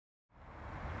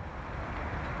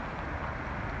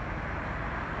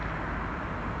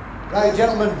Right,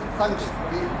 gentlemen, thanks.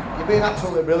 You've been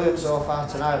absolutely brilliant so far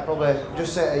tonight. Probably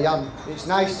just say to Jan, it's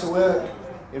nice to work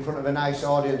in front of a nice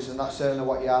audience, and that's certainly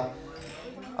what you are.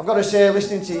 I've got to say,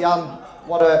 listening to Jan,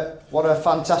 what a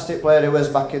fantastic player he was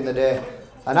back in the day.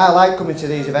 And I like coming to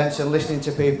these events and listening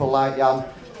to people like Jan.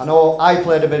 I know I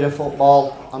played a bit of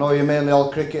football. I know you're mainly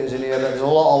all cricketers in here, but there's a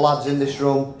lot of lads in this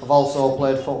room who've also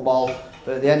played football.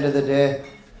 But at the end of the day,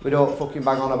 we don't fucking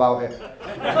bang on about it.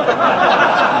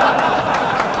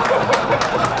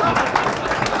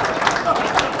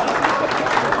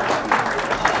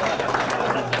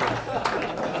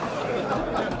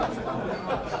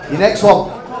 Your next one,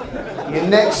 your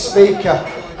next speaker,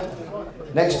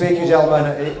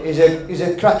 gentlemen, he's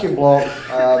a cracking bloke.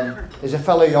 He's a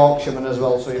fellow Yorkshireman as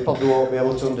well, so you probably won't be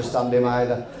able to understand him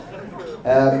either.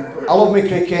 I love my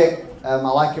cricket. I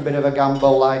like a bit of a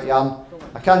gamble like Jan.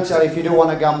 I can tell you, if you do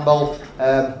want to gamble,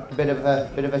 a bit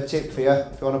of a tip for you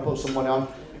if you want to put some money on.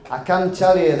 I can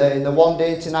tell you that in the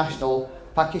one-day international,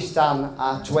 Pakistan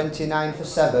are 29 for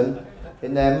 7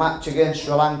 in their match against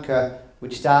Sri Lanka,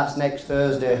 which starts next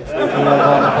Thursday. If you want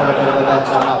to put a bit of a bet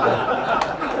on that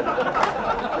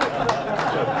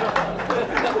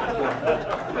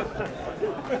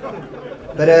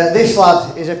one. But this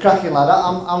lad is a cracking lad.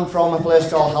 I'm from a place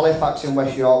called Halifax in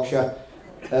West Yorkshire.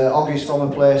 Hoggy's from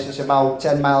a place it's about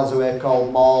 10 miles away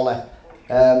called Morley.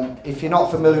 If you're not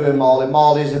familiar with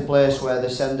Morley is a place where they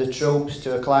send the troops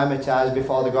to acclimatise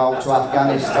before they go out to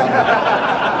Afghanistan.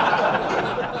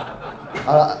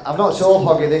 I've not told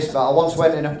Hoggy this, but I once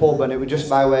went in a pub and it was just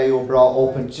by where you were brought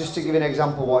up, and just to give you an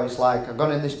example of what it's like, I've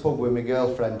gone in this pub with my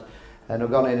girlfriend and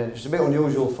I've gone in and it's a bit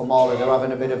unusual for Morley, they're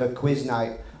having a bit of a quiz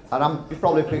night, and you've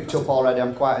probably picked up already,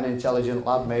 I'm quite an intelligent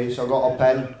lad me, so I got a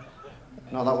pen.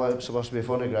 No, that wasn't supposed to be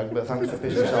funny, Greg, but thanks for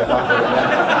pissing yourself off.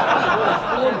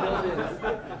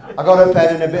 I got a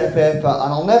pen and a bit of paper,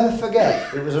 and I'll never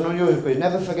forget, it was an unusual quiz,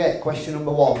 never forget question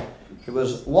number 1. It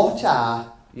was, what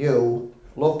are you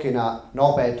looking at?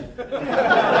 Knobhead.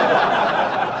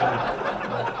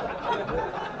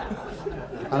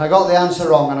 And I got the answer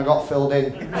wrong and I got filled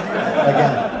in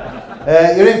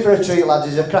again. You're in for a treat, lads.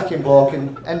 He's a cracking bloke,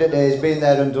 and end of the day he's been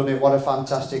there and done it. What a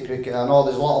fantastic cricketer. I know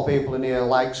there's a lot of people in here who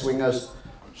like swingers,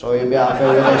 so you'll be happy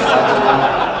with this.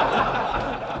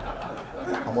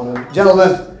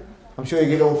 Gentlemen, I'm sure you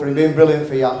give it up for him being brilliant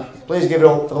for Jan. Please give it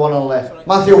up for the one on the left,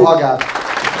 Matthew Hoggard.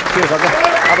 Cheers, Hoggard.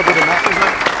 Have a good night, isn't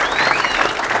it?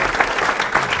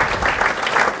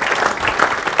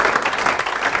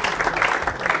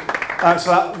 Thanks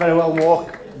for that very warm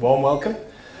welcome.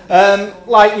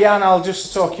 Like Jan, I'll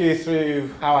just talk you through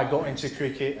how I got into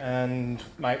cricket and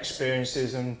my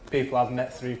experiences and people I've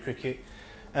met through cricket.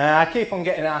 I keep on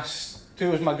getting asked,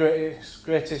 who was my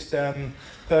greatest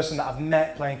person that I've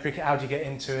met playing cricket, how did you get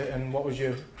into it and what was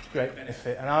your great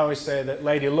benefit? And I always say that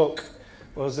Lady Luck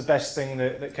was the best thing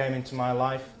that came into my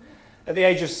life. At the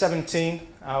age of 17,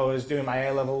 I was doing my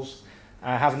A-levels.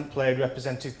 I haven't played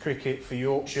represented cricket for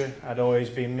Yorkshire. I'd always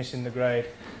been missing the grade.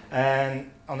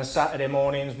 And on the Saturday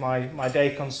mornings, my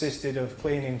day consisted of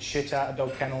cleaning shit out of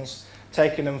dog kennels,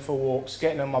 taking them for walks,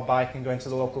 getting on my bike and going to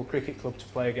the local cricket club to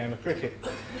play a game of cricket.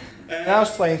 And I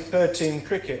was playing 13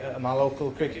 cricket at my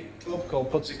local cricket club called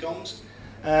Pudsey Kongs.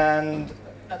 And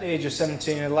at the age of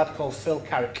 17, a lad called Phil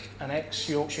Carrick, an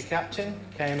ex-Yorkshire captain,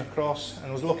 came across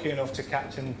and was lucky enough to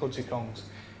captain Pudsey Kongs.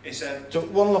 He said, took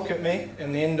one look at me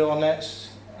in the indoor nets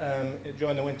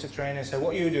during the winter training and said,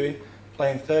 what are you doing?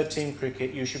 Playing third team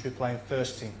cricket, you should be playing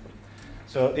first team.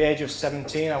 So at the age of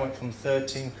 17, I went from third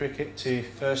team cricket to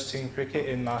first team cricket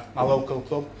in my local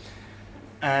club.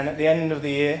 And at the end of the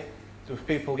year, there were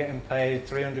people getting paid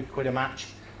 300 quid a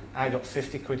match. I got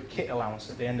 50 quid kit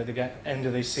allowance at the end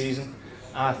of the season.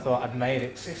 I thought I'd made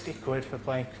it, 50 quid for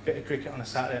playing a bit of cricket on a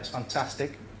Saturday, that's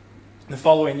fantastic. The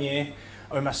following year,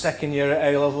 I was in my second year at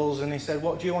A-levels, and he said,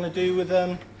 what do you want to do with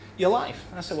your life?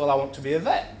 I said, well, I want to be a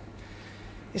vet.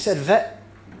 He said, vet,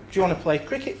 do you want to play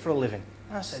cricket for a living?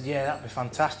 I said, yeah, that'd be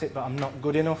fantastic, but I'm not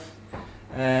good enough.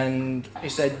 And he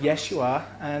said, yes, you are.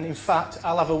 And in fact,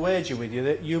 I'll have a wager with you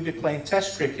that you'll be playing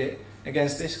test cricket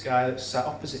against this guy that's sat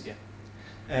opposite you.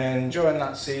 And during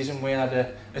that season, we had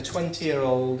a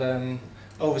 20-year-old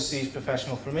overseas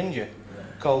professional from India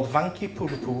called Vanki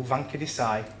Pudupu Vanki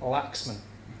Desai Laxman,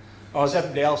 or as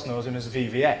everybody else knows him as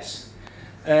VVS.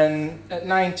 And at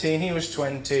 19, he was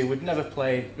 20, we'd never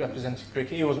played representative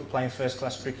cricket, he wasn't playing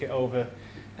first-class cricket over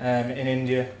in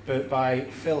India, but by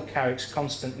Phil Carrick's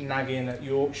constant nagging at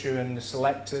Yorkshire and the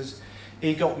selectors,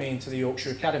 he got me into the Yorkshire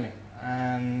Academy.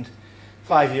 And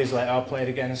 5 years later, I played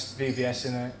against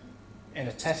VVS in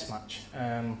a test match.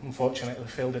 Unfortunately,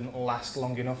 Phil didn't last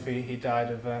long enough. He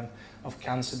died of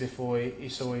cancer before he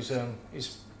saw his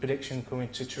prediction coming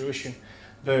to fruition.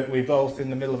 But we both, in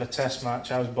the middle of a test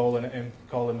match, I was bowling at him,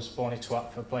 called him a spawny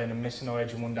twat for playing and missing, or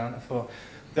edging one down to 4.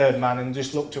 Third man, and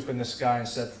just looked up in the sky and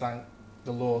said, thank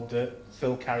the Lord that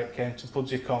Phil Carrick came to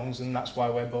Pudsey Kongs, and that's why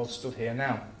we're both stood here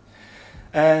now.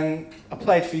 I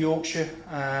played for Yorkshire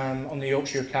on the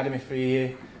Yorkshire Academy for a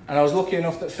year, and I was lucky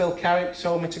enough that Phil Carrick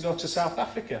told me to go to South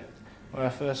Africa, where I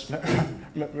first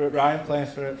met Ryan playing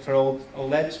for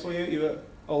Old Eds. Were you at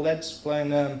Old Eds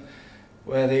playing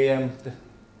where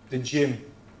the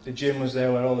gym was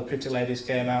there where all the pretty ladies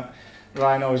came out.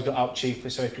 Ryan always got out cheaply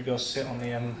so he could go sit on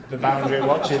the boundary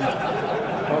watching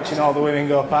all the women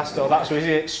go past. Or that's his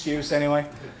excuse anyway.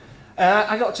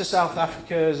 I got to South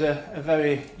Africa as a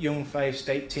very young-faced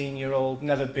 18-year-old,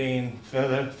 never been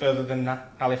further than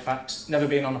Halifax, never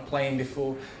been on a plane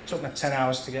before. It took me 10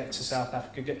 hours to get to South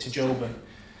Africa, get to Joburg.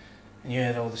 And you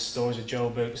heard all the stories of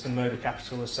Joburg. It's the murder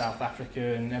capital of South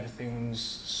Africa, and everything's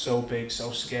so big, so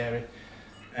scary.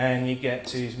 And you get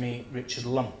to meet Richard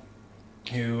Lum,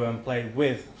 who played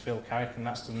with Phil Carrick, and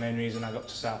that's the main reason I got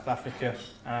to South Africa.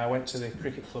 I went to the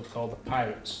cricket club called the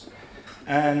Pirates.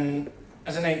 And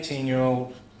as an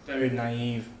 18-year-old, very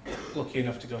naive, lucky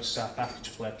enough to go to South Africa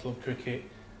to play club cricket,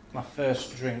 my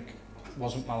first drink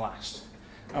wasn't my last.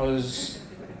 I was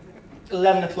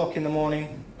 11 o'clock in the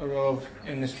morning, arrived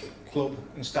in this club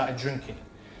and started drinking.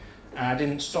 And I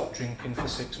didn't stop drinking for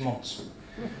 6 months.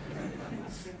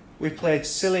 We played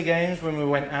silly games when we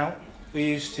went out. We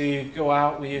used to go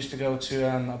out, we used to go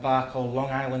to a bar called Long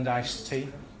Island Iced Tea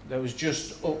that was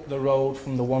just up the road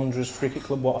from the Wanderers Cricket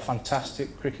Club. What a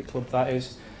fantastic cricket club that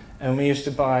is. And we used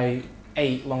to buy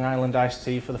 8 Long Island Iced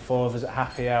Tea for the 4 of us at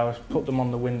happy hours, put them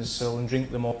on the windowsill and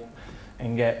drink them up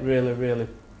and get really, really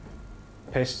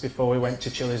pissed before we went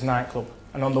to Chili's nightclub.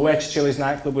 And on the way to Chili's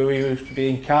nightclub, we used to be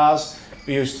in cars.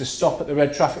 We used to stop at the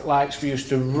red traffic lights. We used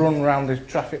to run around the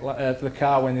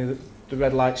car when the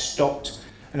red lights stopped,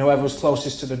 and whoever was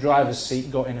closest to the driver's seat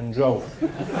got in and drove.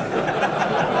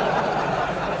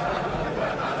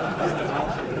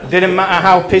 Didn't matter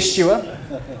how pissed you were,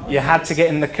 you had to get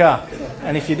in the car.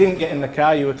 And if you didn't get in the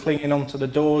car, you were clinging onto the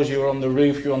doors, you were on the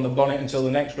roof, you were on the bonnet until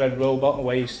the next red robot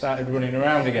where you started running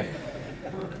around again.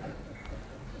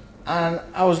 And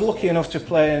I was lucky enough to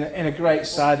play in a great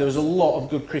side. There was a lot of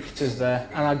good cricketers there,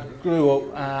 and I grew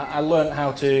up. I learned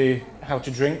how to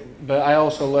drink, but I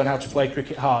also learned how to play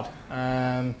cricket hard.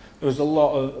 There was a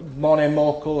lot of Morne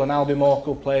Morkel and Albie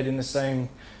Morkel played in the same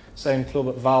club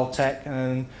at Valtech,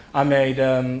 and I made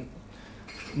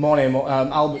Morne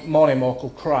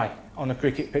Morkel cry on a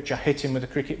cricket pitch. I hit him with a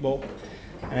cricket ball,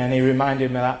 and he reminded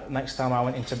me that next time I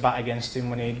went into bat against him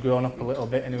when he'd grown up a little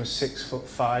bit and he was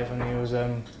 6'5" and he was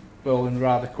bowling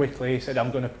rather quickly. He said,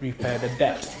 "I'm going to repay the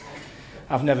debt."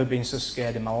 I've never been so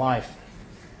scared in my life.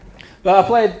 But I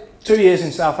played 2 years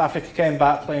in South Africa, came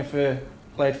back, played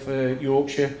for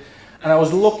Yorkshire, and I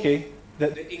was lucky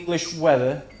that the English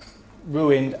weather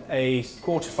ruined a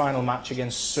quarter-final match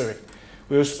against Surrey.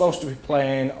 We were supposed to be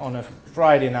playing on a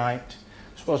Friday night,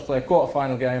 supposed to play a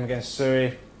quarter-final game against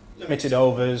Surrey, limited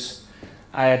overs.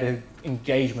 I had an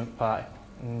engagement party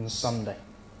on Sunday.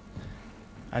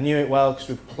 I knew it well because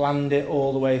we planned it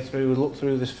all the way through. We looked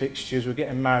through the fixtures. We're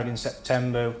getting married in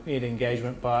September. We had an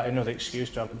engagement party, another excuse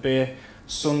to have a beer.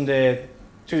 Sunday,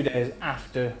 2 days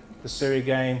after the Surrey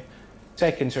game,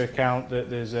 take into account that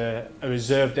there's a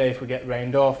reserve day if we get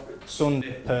rained off.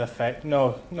 Sunday, perfect.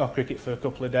 No cricket for a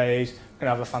couple of days. We're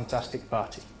going to have a fantastic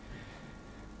party.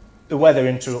 The weather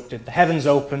interrupted. The heavens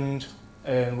opened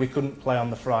and we couldn't play on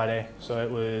the Friday. So it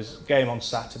was game on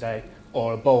Saturday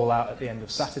or a bowl out at the end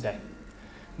of Saturday.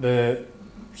 But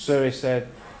Surrey said,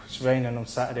 it's raining on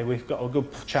Saturday, we've got a good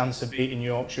chance of beating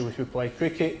Yorkshire if we play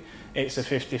cricket. It's a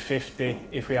 50-50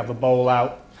 if we have a bowl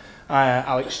out.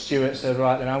 Alex Stewart said,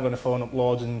 right then I'm going to phone up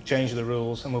Lords and change the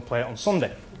rules and we'll play it on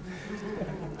Sunday.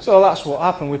 So that's what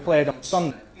happened, we played on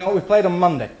Sunday. No, we played on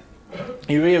Monday.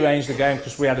 He rearranged the game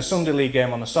because we had a Sunday League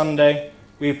game on a Sunday,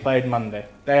 we played Monday.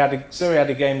 Surrey had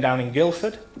a game down in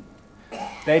Guildford.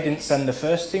 They didn't send the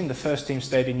first team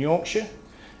stayed in Yorkshire.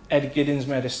 Ed Giddins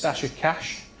made a stash of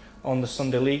cash on the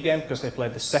Sunday League game because they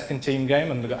played the second team game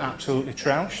and they got absolutely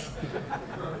trounced.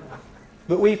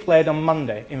 But we played on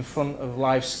Monday in front of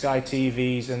live Sky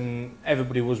TVs and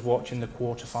everybody was watching the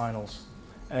quarterfinals.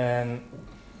 And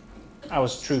I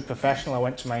was a true professional. I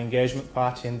went to my engagement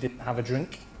party and didn't have a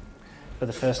drink for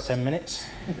the first 10 minutes.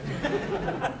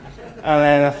 And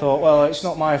then I thought, well, it's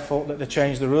not my fault that they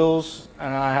changed the rules.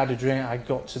 And I had a drink. I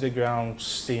got to the ground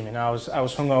steaming. I was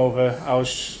hungover.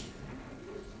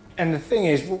 And the thing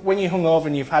is, when you're hungover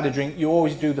and you've had a drink, you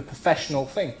always do the professional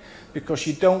thing. because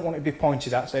you don't want to be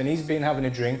pointed at saying he's been having a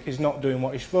drink, he's not doing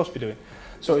what he's supposed to be doing.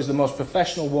 So it was the most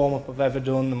professional warm-up I've ever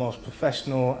done, the most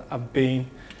professional I've been,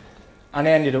 and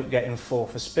I ended up getting 4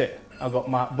 for spit. I got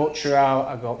Mark Butcher out,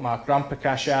 I got Mark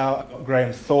Ramprakash out, I got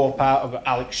Graham Thorpe out, I got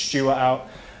Alex Stewart out,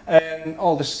 and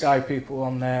all the Sky people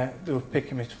on there, they were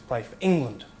picking me to play for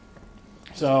England.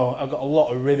 So I got a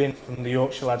lot of ribbing from the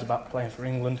Yorkshire lads about playing for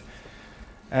England.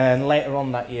 And later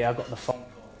on that year, I got the phone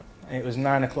call. And it was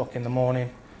 9 o'clock in the morning,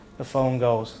 the phone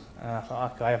goes. And I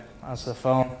thought, okay, I'll answer the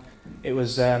phone. It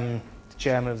was the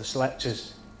chairman of the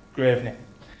selectors, Graveney,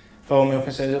 phoned me up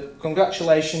and said,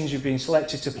 congratulations, you've been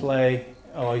selected to play,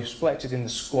 or you're selected in the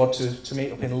squad to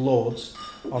meet up in Lords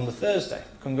on the Thursday.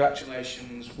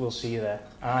 Congratulations, we'll see you there.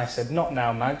 And I said, not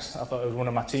now, Mags. I thought it was one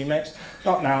of my teammates.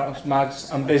 Not now,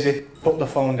 Mags, I'm busy. Put the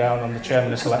phone down on the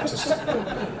chairman of selectors.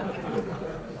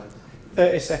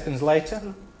 30 seconds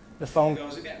later, the phone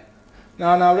goes again.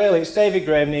 No, really, it's David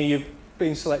Graveney. You've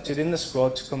been selected in the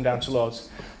squad to come down to Lords.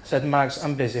 I said, Mags,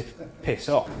 I'm busy. Piss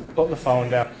off. Put the phone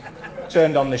down.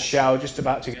 Turned on the shower, just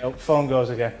about to get up. Phone goes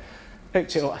again.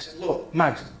 Picked it up. I said, look,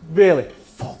 Mags, really,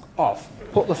 fuck off.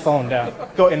 Put the phone down.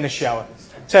 Got in the shower.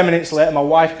 10 minutes later, my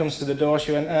wife comes to the door.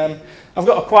 She went, I've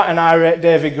got quite an irate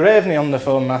David Graveney on the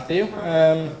phone, Matthew.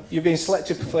 You've been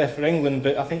selected to play for England,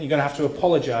 but I think you're going to have to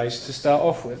apologise to start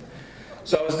off with.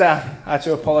 So I was down. I had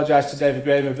to apologise to David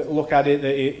Graveney, but look at it,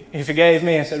 that he forgave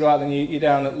me. I said, right, then you're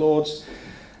down at Lords.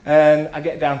 And I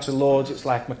get down to Lords. It's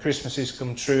like my Christmases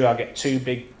come true. I get 2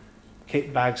 big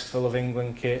kit bags full of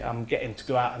England kit. I'm getting to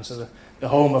go out into the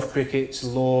home of cricket, to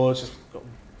Lords. I've got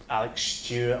Alex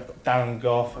Stewart, I've got Darren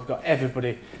Gough, I've got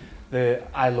everybody that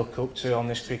I look up to on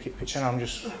this cricket pitch, and I'm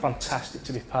just fantastic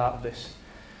to be part of this.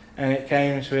 And it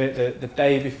came to it the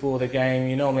day before the game.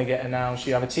 You normally get announced,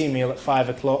 you have a team meal at 5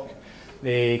 o'clock.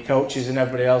 The coaches and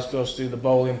everybody else goes through the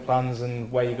bowling plans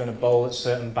and where you're going to bowl at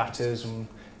certain batters and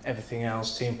everything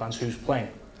else, team plans, who's playing.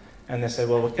 And they said,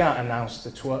 well, we can't announce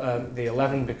the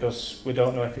 11 because we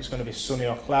don't know if it's going to be sunny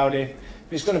or cloudy.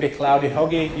 If it's going to be cloudy,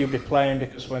 Hoggy, you'll be playing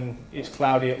because when it's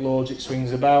cloudy at Lords, it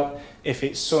swings about. If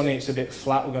it's sunny, it's a bit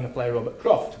flat, we're going to play Robert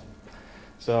Croft.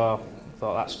 So I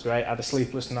thought, that's great. I had a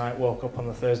sleepless night, woke up on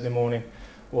the Thursday morning,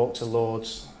 walked to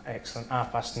Lords, excellent.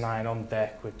 9:30 on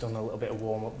deck, we've done a little bit of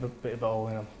warm-up, a bit of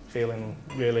bowling, I'm feeling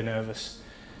really nervous.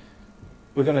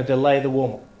 We're going to delay the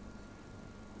warm-up.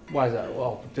 Why is that?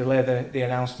 Well, delay the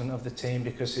announcement of the team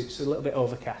because it's a little bit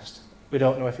overcast. We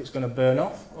don't know if it's going to burn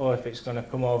off or if it's going to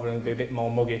come over and be a bit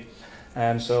more muggy.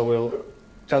 So we'll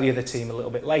tell you the team a little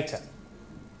bit later.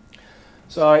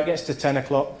 So it gets to 10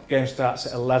 o'clock, game starts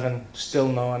at 11, still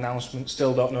no announcement,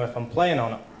 still don't know if I'm playing or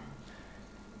not.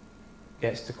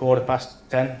 Gets to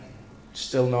 10:15,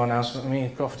 still no announcement. Me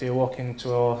and Crofty are walking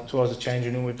towards the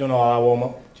changing room. We've done all our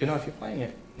warm-up. Do you know if you're playing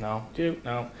yet? No. Do you?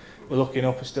 No. We're looking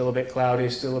up, it's still a bit cloudy,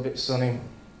 still a bit sunny.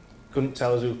 Couldn't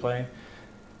tell us who's playing.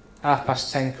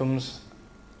 10:30 comes,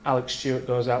 Alex Stewart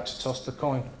goes out to toss the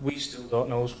coin. We still don't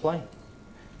know who's playing.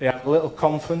 They have a little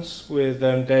conference with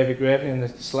David Graveney and the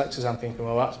selectors. I'm thinking,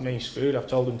 well, that's me screwed. I've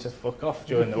told them to fuck off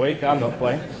during the week. I'm not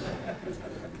playing.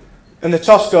 And the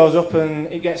toss goes up and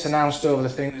it gets announced over the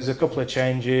thing. There's a couple of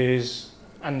changes.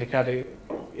 Andy Caddy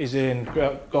is in,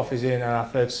 Gough is in, and our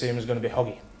third seamer is going to be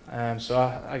Hoggy. So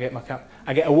I get my cap.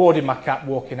 I get awarded my cap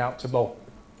walking out to bowl.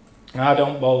 Now, I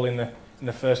don't bowl in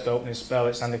the first opening spell.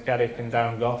 It's Andy Caddick and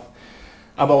Darren Gough.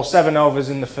 I bowl 7 overs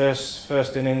in the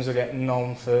first innings. I get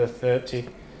none for 30.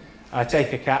 I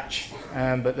take a catch,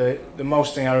 but the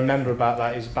most thing I remember about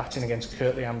that is batting against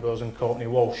Curtly Ambrose and Courtney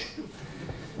Walsh.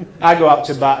 I go out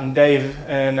to bat and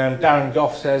Darren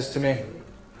Gough says to me,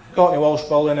 Courtney Walsh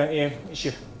bowling at you, it's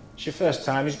your first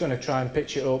time, he's going to try and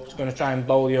pitch it up, he's going to try and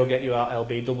bowl you or get you out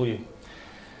LBW.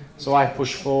 So I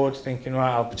push forward thinking,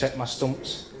 right, I'll protect my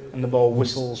stumps, and the ball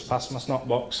whistles past my snot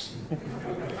box.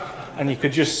 And you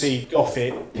could just see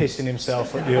Goughy pissing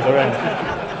himself at the other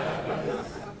end.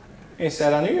 He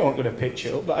said, I knew you weren't going to pitch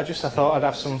it up, but I thought I'd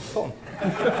have some fun. I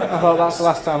thought that's the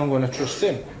last time I'm going to trust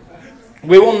him.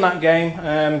 We won that game.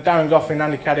 Darren Gough and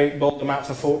Andy Caddick bowled them out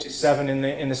for 47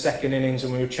 in the second innings,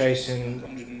 and we were chasing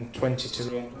 120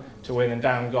 to win. And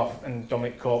Darren Gough and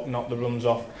Dominic Cork knocked the runs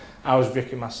off. I was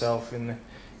bricking myself in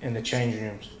the changing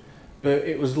rooms, but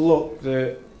it was luck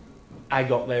that I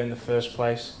got there in the first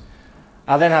place.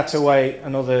 I then had to wait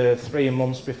another 3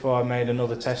 months before I made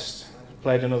another test.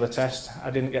 Played another test.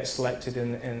 I didn't get selected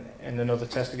in another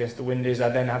test against the Windies. I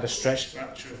then had a stretch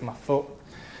fracture of my foot.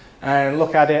 And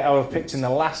look at it, I was picked in the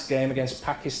last game against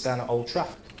Pakistan at Old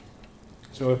Trafford.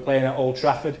 So we're playing at Old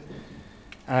Trafford,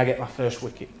 and I get my first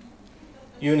wicket.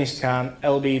 Yunis Khan,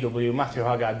 LBW, Matthew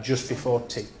Hoggard just before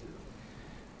tea.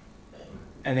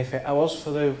 And if it was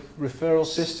for the referral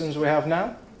systems we have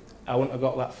now, I wouldn't have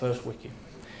got that first wicket.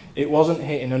 It wasn't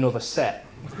hitting another set,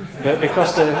 but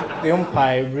because the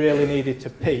umpire really needed to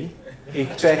pee,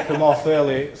 he'd take them off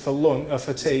early for lunch or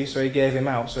for tea, so he gave him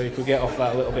out so he could get off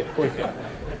that a little bit quicker.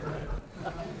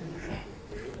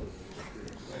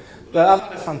 But I've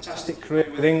had a fantastic career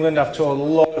with England. I've toured a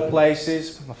lot of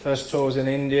places. My first tour was in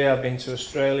India. I've been to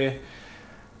Australia.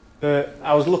 But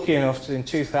I was lucky enough to, in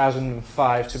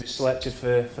 2005 to be selected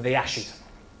for the Ashes.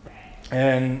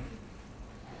 And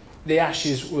the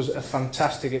Ashes was a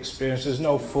fantastic experience. There was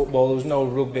no football, there was no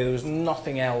rugby, there was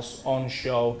nothing else on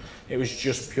show. It was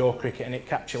just pure cricket, and it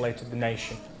captivated the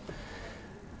nation.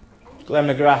 Glenn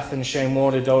McGrath and Shane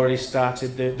Warne had already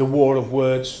started the war of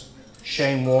words.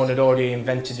 Shane Warne had already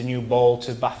invented a new ball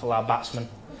to baffle our batsmen.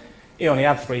 He only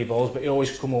had 3 balls, but he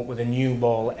always come up with a new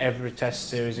ball every test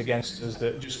series against us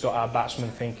that just got our batsmen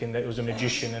thinking that he was a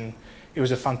magician, and he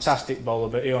was a fantastic bowler,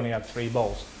 but he only had 3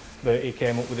 balls. But he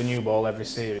came up with a new ball every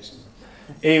series.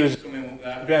 He was coming up with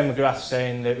that. Graham McGrath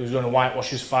saying that he was going to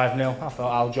whitewash us 5-0. I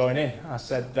thought, I'll join in. I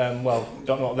said, well,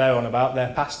 don't know what they're on about,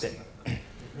 they're past it.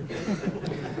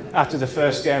 After the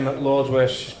first game at Lord's, where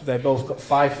they both got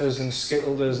fifers and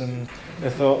skittleders, and they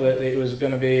thought that it was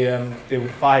going to be the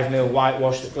 5-0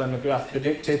 whitewash that Glenn McGrath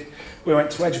predicted, we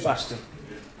went to Edgbaston.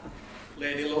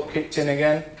 Lady Luck kicked in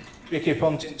again. Ricky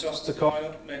Ponting tossed the coin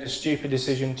up, made a stupid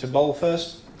decision to bowl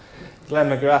first. Glenn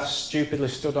McGrath stupidly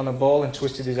stood on a ball and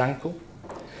twisted his ankle.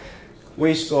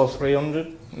 We scored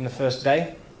 300 in the first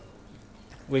day.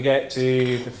 We get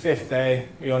to the 5th day,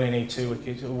 we only need 2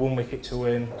 wickets, 1 wicket to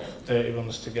win, 30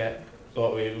 runs to get.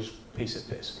 Thought it was a piece of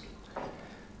piss.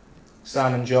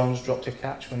 Simon Jones dropped a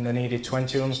catch when they needed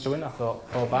 20 runs to win. I thought,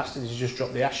 poor bastard, he's just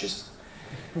dropped the Ashes.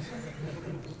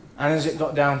 And as it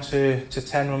got down to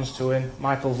 10 runs to win,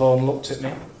 Michael Vaughan looked at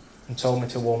me and told me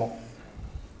to warm up.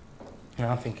 And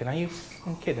I'm thinking, are you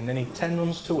fucking kidding? They need 10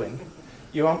 runs to win.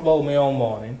 You haven't bowled me all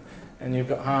morning, and you've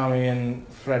got Harmy and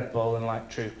Fred bowling like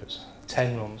troopers.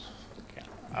 10 runs.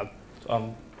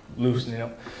 I'm loosening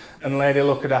up. And Lady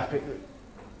Luck had happy.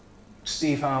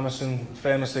 Steve Harmison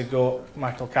famously got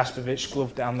Michael Kaspovich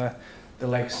glove down the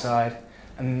leg side.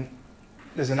 And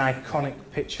there's an iconic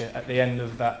picture at the end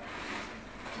of that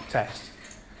test.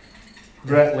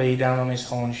 Brett Lee down on his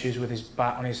haunches with his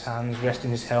bat on his hands,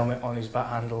 resting his helmet on his bat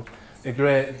handle. The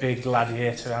great big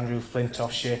gladiator Andrew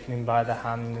Flintoff shaking him by the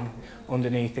hand, and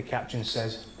underneath the caption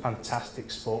says, "Fantastic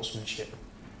sportsmanship."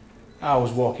 I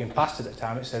was walking past at the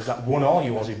time, it says, "That 1-all,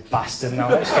 you Aussie bastard, now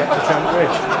let's get to Trent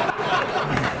Bridge."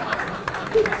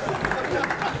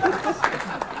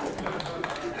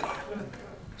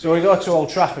 So we go to Old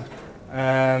Trafford.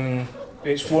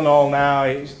 It's 1-all now,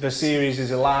 the series is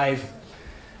alive,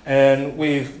 and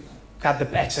we've had the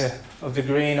better of the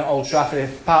green at Old Trafford.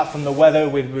 Apart from the weather,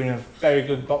 we've been in a very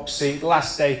good box seat. The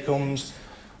last day comes,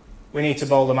 we need to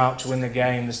bowl them out to win the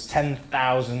game. There's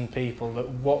 10,000 people that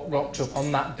rocked up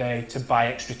on that day to buy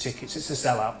extra tickets. It's a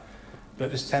sellout, but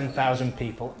there's 10,000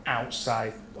 people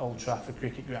outside Old Trafford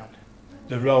cricket ground.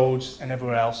 The roads and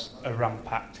everywhere else are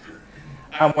ram-packed.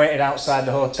 I'm waiting outside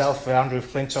the hotel for Andrew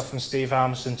Flintoff and Steve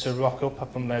Harmison to rock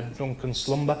up from their drunken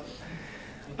slumber.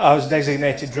 I was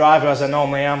designated driver, as I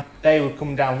normally am. They would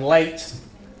come down late.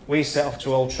 We set off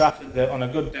to Old Trafford, that on a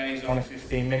good day is only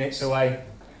 15 minutes away.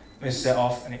 We set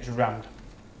off and it's rammed.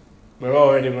 We're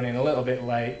already running a little bit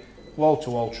late.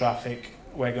 Wall-to-wall traffic.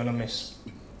 We're going to miss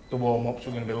the warm-ups.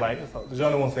 We're going to be late. I thought, there's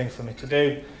only one thing for me to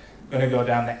do. I'm going to go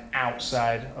down the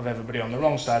outside of everybody on the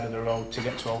wrong side of the road to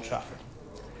get to Old Trafford.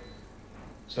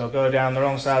 So go down the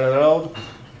wrong side of the road.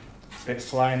 Bit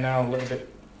flying now, a little bit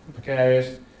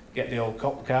precarious. Get the old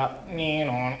cop car,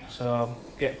 so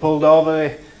get pulled over.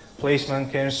 The policeman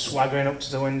came swaggering up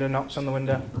to the window, knocks on the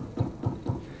window.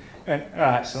 Went, "All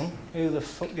right, son, who the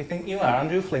fuck do you think you are,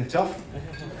 Andrew Flintoff?"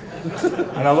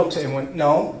 And I looked at him and went,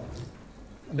 "No,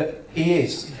 but he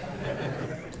is."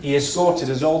 He escorted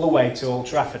us all the way to Old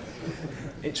Trafford.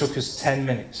 It took us 10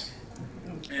 minutes.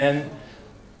 And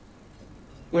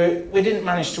we didn't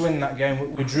manage to win that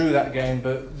game, we drew that game,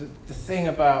 but the thing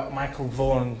about Michael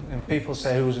Vaughan, and people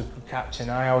say who was a good captain,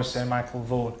 I always say Michael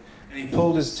Vaughan, and he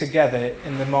pulled us together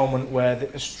in the moment where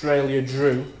Australia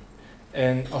drew,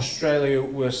 and Australia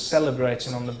were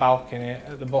celebrating on the balcony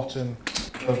at the bottom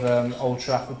of Old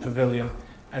Trafford Pavilion,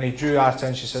 and he drew our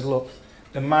attention and said, "Look,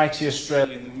 the mighty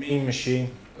Australian, the mean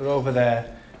machine, are over there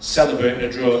celebrating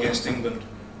a draw against England.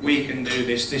 We can do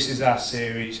this, this is our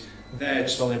series. They're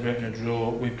celebrating a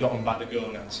draw, we've got them back to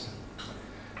go nets."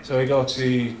 So we go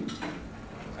to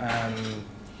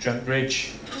Trent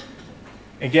Bridge.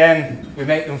 Again, we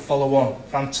make them follow on.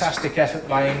 Fantastic effort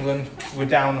by England. We're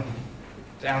down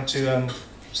to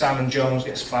Simon Jones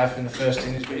gets 5 in the first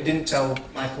innings, but he didn't tell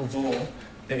Michael Vaughan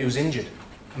that he was injured.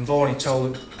 And Vaughan, he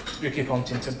told Ricky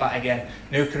Ponting to bat again.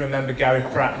 And who can remember Gary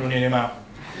Pratt running him out?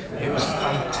 It was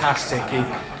fantastic.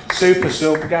 Super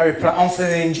sub, Gary Pratt on for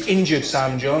the injured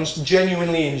Simon Jones,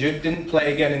 genuinely injured, didn't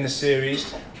play again in the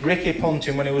series. Ricky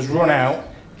Ponting, when he was run out,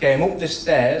 came up the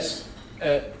stairs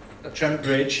at Trent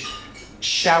Bridge,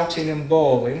 shouting and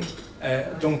bawling,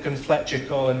 Duncan Fletcher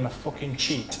calling him a fucking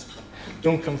cheat.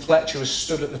 Duncan Fletcher was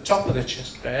stood at the top of the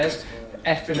stairs,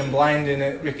 effing and blinding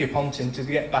at Ricky Ponting to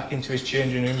get back into his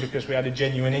changing room because we had a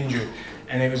genuine injury.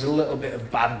 And it was a little bit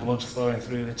of bad blood flowing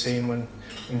through the team when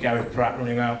Gary Pratt run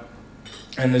him out.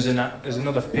 And there's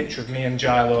another picture of me and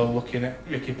Gilo looking at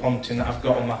Ricky Ponting that I've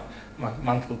got on my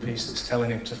mantelpiece that's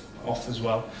telling him to off as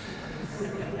well.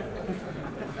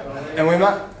 And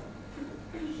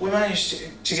we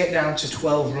managed to get down to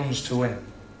 12 runs to win.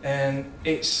 And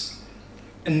it's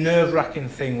a nerve-wracking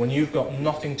thing when you've got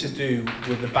nothing to do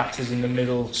with the batters in the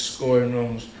middle scoring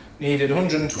runs. Needed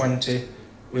 120,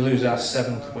 we lose our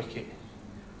 7th wicket.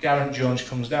 Garrett Jones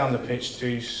comes down the pitch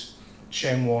to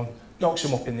Shane Warne, knocks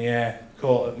him up in the air,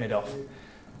 caught at mid-off.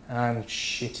 I'm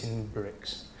shitting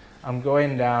bricks. I'm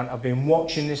going down, I've been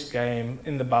watching this game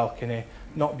in the balcony,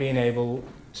 not being able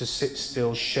to sit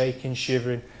still, shaking,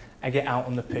 shivering. I get out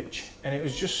on the pitch and it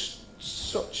was just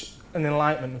such an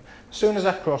enlightenment. As soon as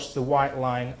I crossed the white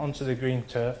line onto the green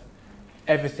turf,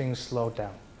 everything slowed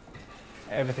down.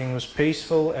 Everything was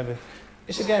peaceful.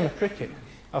 It's a game of cricket.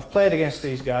 I've played against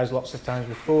these guys lots of times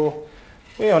before.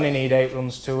 We only need 8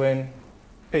 runs to win.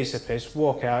 Piece of piss,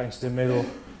 walk out into the middle,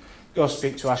 go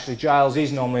speak to Ashley Giles.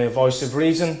 He's normally a voice of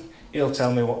reason. He'll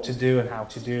tell me what to do and how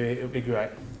to do it. It'll be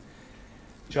great.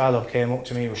 Gilo came up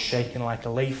to me, he was shaking like a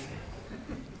leaf.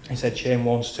 He said, Shane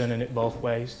Warne's turning it both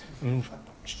ways. And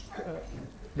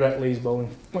Brett Lee's bowling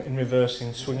in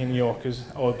reversing, swinging Yorkers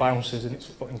or bouncers, and it's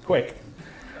fucking quick.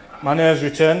 My nerves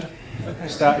returned. I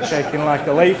started shaking like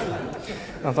a leaf.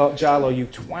 And I thought, Gilo, you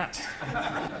twat.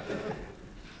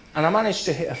 And I managed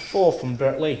to hit a 4 from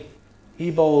Brett Lee. He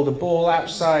bowled a ball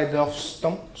outside the off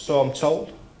stump, so I'm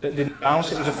told, that didn't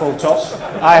bounce, it was a full toss.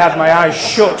 I had my eyes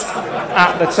shut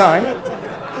at the time.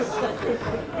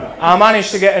 I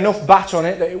managed to get enough bat on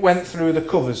it that it went through the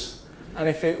covers. And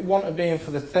if it wouldn't have been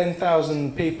for the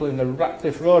 10,000 people in the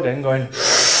Ratcliffe Road end going,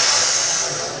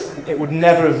 it would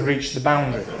never have reached the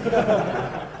boundary.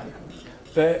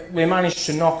 But we managed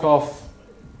to knock off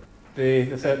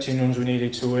the 13 runs we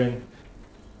needed to win.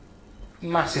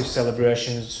 Massive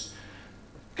celebrations.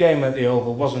 Game at the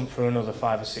Oval wasn't for another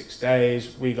 5 or 6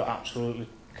 days. We got absolutely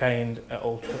caned at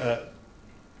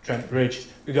Trent Bridge.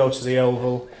 We go to the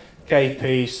Oval.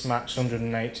 KP smacks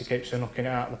 180, keeps on knocking it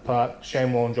out of the park.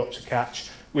 Shane Warne drops a catch.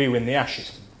 We win the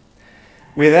Ashes.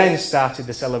 We then started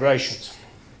the celebrations.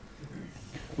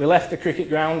 We left the cricket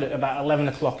ground at about 11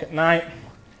 o'clock at night.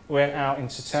 Went out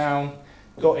into town.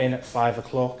 Got in at 5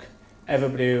 o'clock.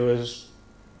 Everybody was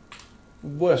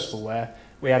worse for wear.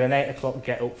 We had an 8 o'clock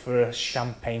get up for a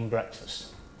champagne breakfast.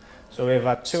 So we've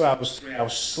had 2 hours, 3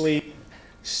 hours sleep.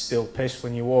 Still pissed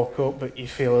when you walk up, but you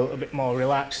feel a little bit more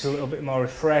relaxed, a little bit more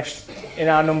refreshed. In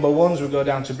our number ones, we go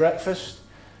down to breakfast.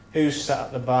 Who's sat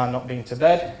at the bar not been to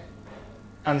bed?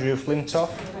 Andrew Flintoff.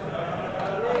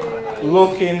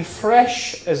 Looking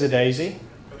fresh as a daisy.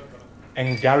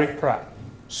 And Gary Pratt,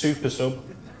 super sub,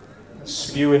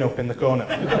 spewing up in the corner.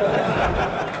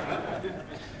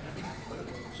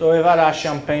 So we've had our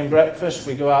champagne breakfast.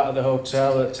 We go out of the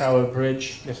hotel at Tower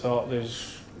Bridge. We thought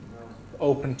there's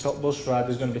open top bus ride.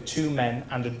 There's going to be 2 men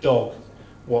and a dog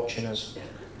watching us.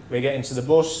 We get into the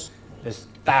bus. There's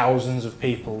thousands of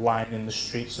people lining the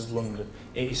streets of London.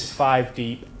 It is 5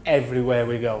 deep everywhere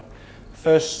we go.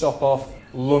 First stop off,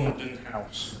 London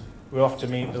House. We're off to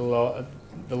meet the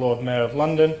Lord Mayor of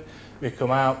London. We come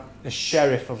out. The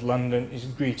Sheriff of London is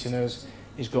greeting us.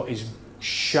 He's got his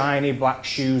shiny black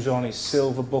shoes on, his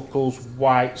silver buckles,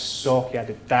 white sock. He had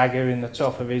a dagger in the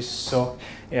top of his sock.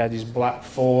 He had his black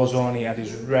fours on. He had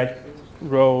his red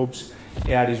robes.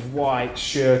 He had his white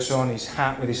shirt on, his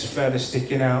hat with his feathers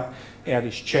sticking out. He had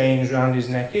his chains round his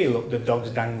neck. He looked the dog's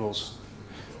dangles.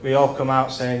 We all come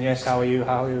out saying, yes, how are you,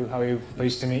 how are you,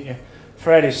 pleased to meet you.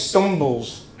 Freddie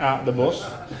stumbles out the bus,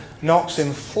 knocks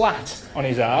him flat on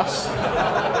his arse,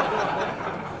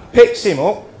 picks him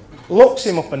up, looks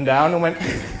him up and down and went,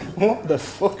 what the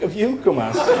fuck have you come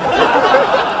as?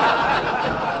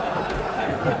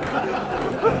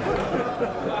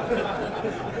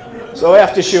 So we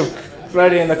have to shove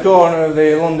Freddie in the corner of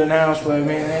the London House where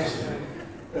me and this.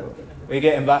 We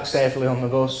get him back safely on the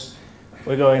bus.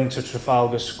 We go into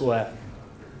Trafalgar Square.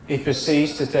 he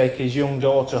proceeds to take his young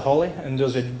daughter Holly and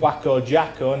does a wacko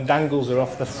jacko and dangles her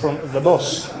off the front of the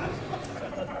bus.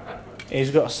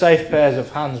 He's got safe pairs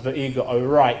of hands, but he got a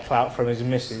right clout from his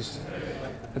missus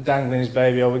for dangling his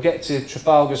baby over. We get to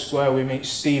Trafalgar Square, we meet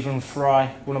Stephen Fry,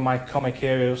 one of my comic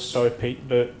heroes. Sorry Pete,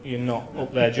 but you're not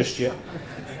up there just yet.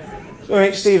 So we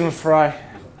meet Stephen Fry,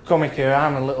 comic hero.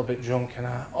 I'm a little bit drunk, and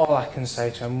all I can say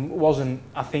to him wasn't,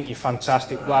 I think you're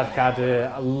fantastic, Vlad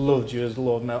Kadir, I loved you as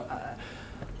Lord Mel.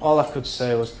 All I could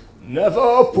say was,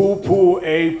 never poo-poo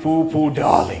a poo-poo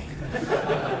darling.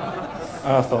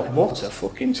 And I thought, what a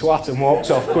fucking twat, and walked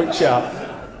off quick sharp.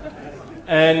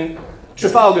 And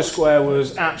Trafalgar Square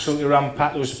was absolutely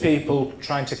rampacked. There was people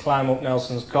trying to climb up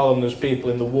Nelson's column. There was people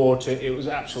in the water. It was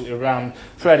absolutely rammed.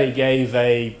 Freddie gave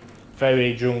a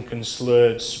very drunken,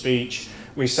 slurred speech.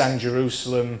 We sang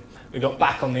Jerusalem. We got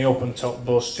back on the open-top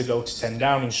bus to go to 10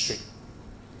 Downing Street.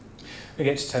 We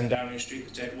get to 10 Downing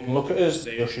Street, they take one look at us,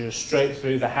 they usher us straight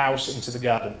through the house into the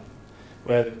garden,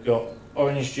 where they've got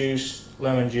orange juice,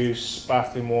 lemon juice,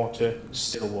 sparkling water,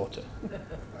 still water.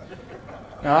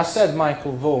 Now, I said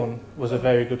Michael Vaughan was a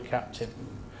very good captain.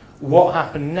 What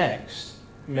happened next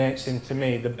makes him, to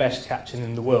me, the best captain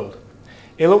in the world.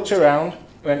 He looked around,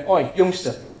 went, oi,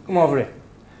 youngster, come over here.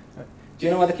 Do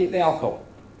you know where they keep the alcohol?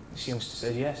 This youngster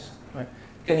said, yes. Right.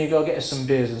 Can you go get us some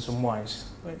beers and some wines?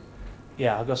 Right.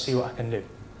 Yeah, I'll go see what I can do.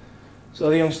 So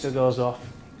the youngster goes off,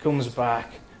 comes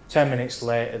back. 10 minutes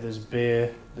later, there's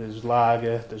beer, there's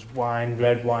lager, there's wine,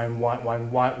 red wine, white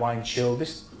wine, chilled.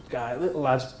 This guy, little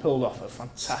lad's pulled off a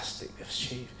fantastic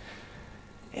achieve.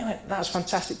 He went, that's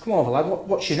fantastic, come over lad,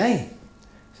 what's your name? He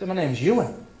said, my name's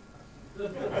Ewan.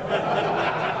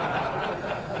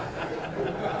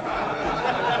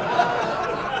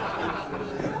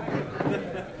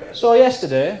 So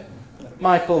yesterday,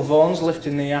 Michael Vaughan's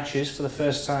lifting the ashes for the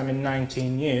first time in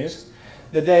 19 years.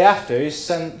 The day after, he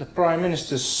sent the Prime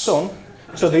Minister's son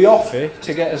to the offie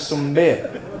to get us some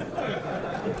beer.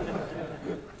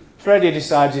 Freddie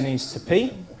decides he needs to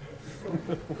pee.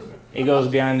 He goes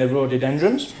behind the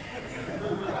rhododendrons.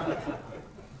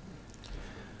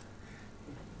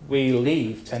 We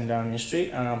leave 10 Downing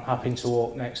Street and I'm happy to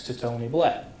walk next to Tony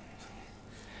Blair.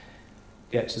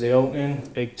 Get to the opening,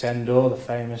 big 10 door, the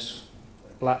famous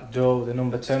black door with the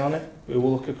number 10 on it. We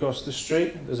will look across the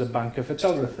street, there's a bank of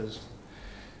photographers.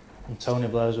 And Tony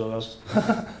Blair's goes,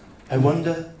 I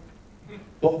wonder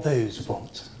what those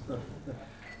want.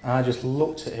 And I just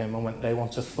looked at him and went, they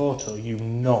want a photo, you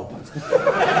knob.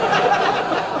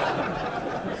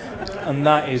 And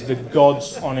that is the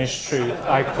God's honest truth.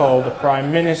 I call the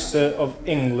Prime Minister of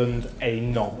England a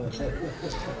knob.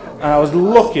 And I was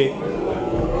lucky.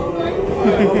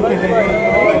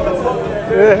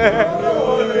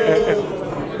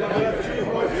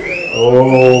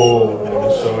 Oh,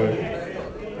 I'm sorry.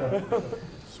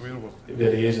 It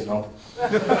really is a knob.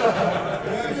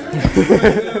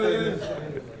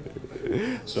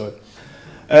 Sorry.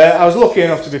 I was lucky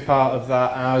enough to be part of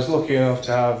that, and I was lucky enough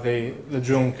to have the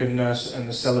drunkenness and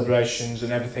the celebrations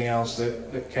and everything else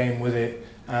that came with it.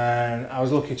 And I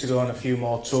was lucky to go on a few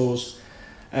more tours.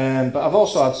 But I've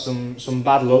also had some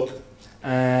bad luck.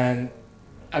 And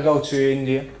I go to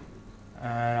India,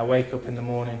 and I wake up in the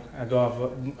morning. I go have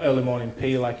an early morning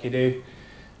pee like you do,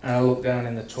 and I look down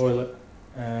in the toilet,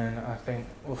 and I think,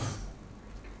 oof,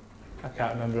 I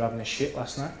can't remember having a shit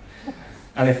last night.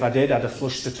 And if I did, I'd have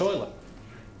flushed the toilet.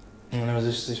 And there was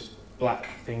this black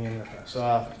thing in there. So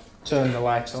I turned the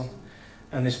light on,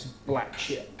 and this black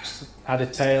shit had a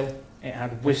tail, it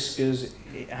had whiskers,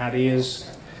 it had ears.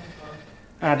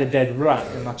 I had a dead rat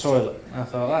in my toilet. I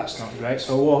thought, that's not great.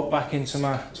 So I walked back into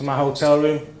my hotel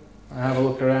room, I have a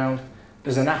look around.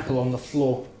 There's an apple on the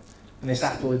floor, and this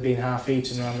apple had been half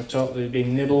eaten around the top, it had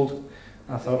been nibbled.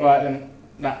 I thought, right then,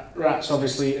 that rat's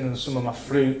obviously eaten some of my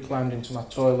fruit, climbed into my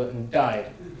toilet and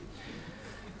died.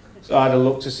 So I had a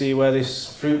look to see where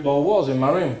this fruit bowl was in my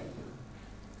room.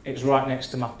 It's right next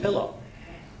to my pillow.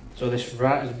 So this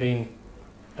rat has been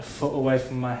a foot away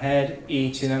from my head,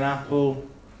 eating an apple,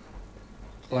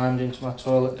 climbed into my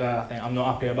toilet, died. I think, I'm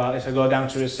not happy about this. I go down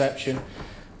to reception,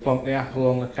 plonk the apple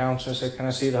on the counter, I said, can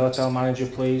I see the hotel manager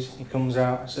please? He comes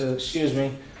out, I said, excuse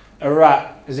me, a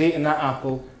rat has eaten that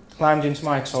apple, climbed into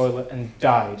my toilet and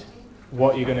died.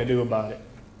 What are you going to do about it?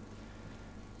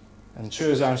 And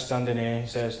true as I'm standing here, he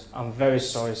says, I'm very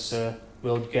sorry, sir,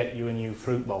 we'll get you a new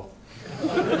fruit bowl.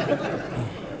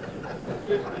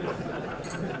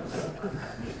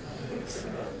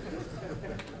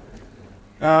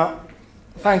 Now,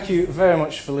 thank you very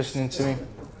much for listening to me.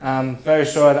 I'm very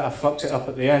sorry that I fucked it up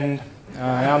at the end.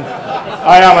 I am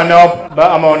a knob,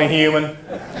 but I'm only human.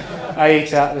 I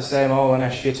eat out the same hole and I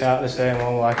shit out the same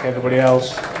hole like everybody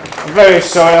else. I'm very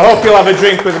sorry. I hope you'll have a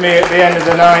drink with me at the end of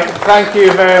the night. Thank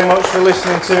you very much for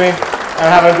listening to me and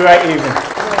have a great evening.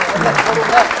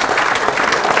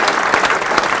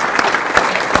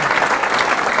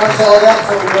 Thanks all of that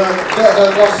for a bit of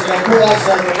a gloss again. Put that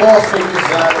aside, the more speakers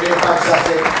there, they're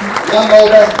fantastic. Jan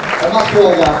Mulder and Matthew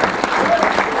Hoggy.